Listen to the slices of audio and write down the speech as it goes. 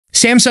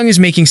Samsung is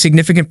making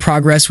significant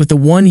progress with the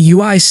One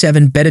UI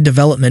 7 beta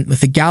development,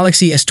 with the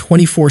Galaxy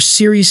S24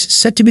 series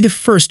set to be the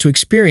first to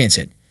experience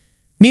it.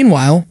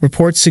 Meanwhile,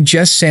 reports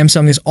suggest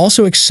Samsung is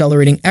also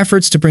accelerating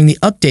efforts to bring the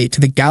update to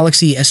the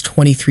Galaxy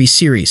S23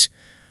 series.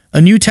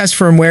 A new test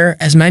firmware,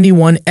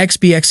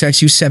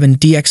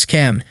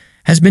 S91XBXXU7DXCAM,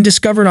 has been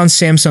discovered on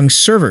Samsung's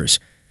servers,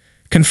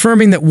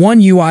 confirming that One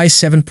UI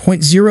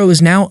 7.0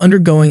 is now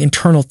undergoing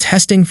internal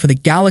testing for the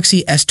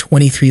Galaxy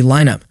S23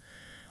 lineup.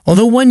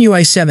 Although One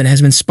UI 7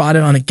 has been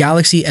spotted on a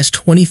Galaxy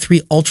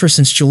S23 Ultra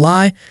since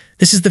July,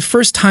 this is the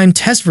first time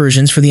test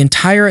versions for the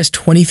entire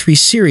S23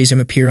 series have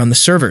appeared on the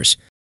servers.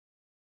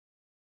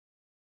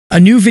 A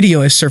new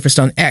video has surfaced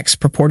on X,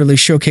 purportedly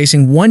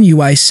showcasing One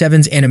UI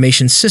 7's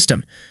animation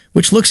system,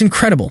 which looks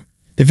incredible.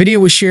 The video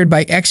was shared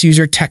by X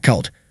user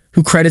TechCult,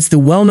 who credits the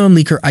well-known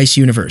leaker Ice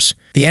Universe.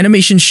 The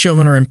animations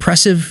shown are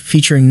impressive,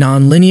 featuring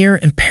non-linear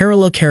and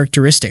parallel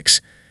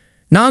characteristics.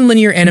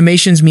 Non-linear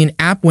animations mean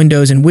app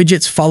windows and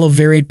widgets follow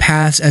varied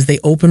paths as they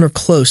open or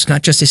close,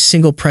 not just a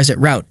single present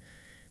route.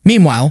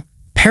 Meanwhile,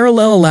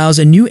 parallel allows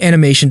a new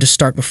animation to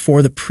start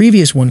before the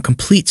previous one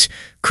completes,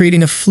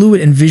 creating a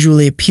fluid and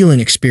visually appealing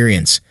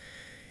experience.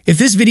 If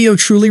this video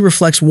truly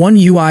reflects One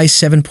UI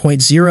 7.0,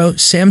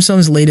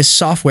 Samsung's latest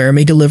software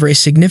may deliver a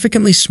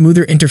significantly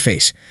smoother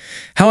interface.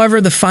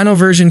 However, the final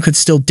version could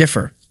still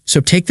differ,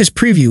 so take this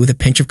preview with a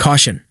pinch of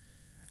caution.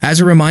 As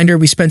a reminder,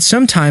 we spent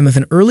some time with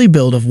an early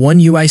build of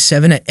One UI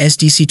 7 at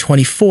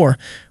SDC24,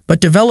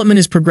 but development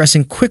is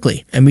progressing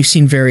quickly, and we've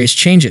seen various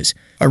changes.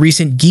 A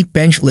recent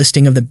Geekbench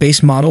listing of the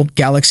base model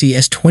Galaxy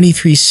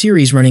S23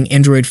 series running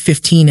Android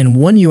 15 and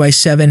One UI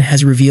 7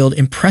 has revealed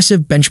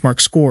impressive benchmark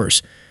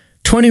scores: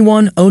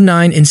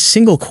 2109 in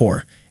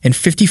single-core and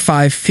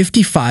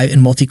 5555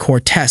 in multi-core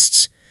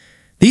tests.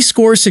 These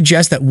scores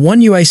suggest that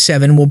One UI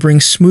 7 will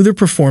bring smoother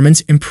performance,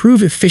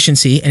 improved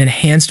efficiency, and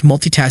enhanced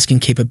multitasking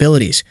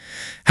capabilities.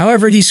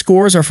 However, these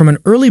scores are from an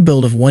early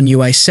build of One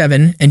UI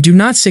 7 and do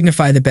not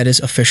signify the beta's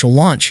official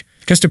launch,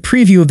 just a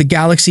preview of the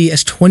Galaxy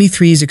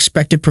S23's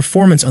expected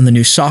performance on the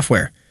new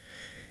software.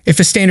 If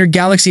the standard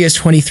Galaxy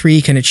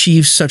S23 can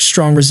achieve such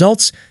strong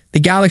results, the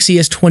Galaxy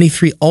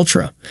S23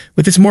 Ultra,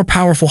 with its more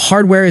powerful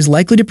hardware, is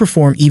likely to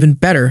perform even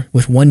better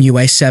with One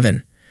UI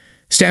 7.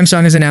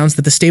 Samsung has announced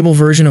that the stable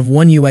version of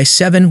One UI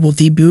 7 will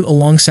debut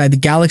alongside the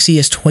Galaxy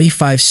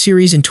S25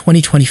 series in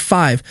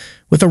 2025,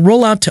 with a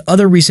rollout to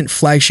other recent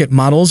flagship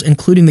models,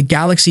 including the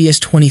Galaxy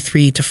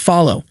S23, to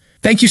follow.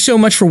 Thank you so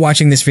much for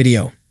watching this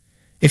video.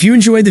 If you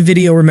enjoyed the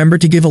video, remember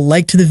to give a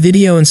like to the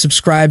video and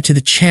subscribe to the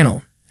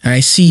channel, and I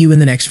see you in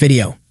the next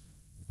video.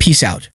 Peace out.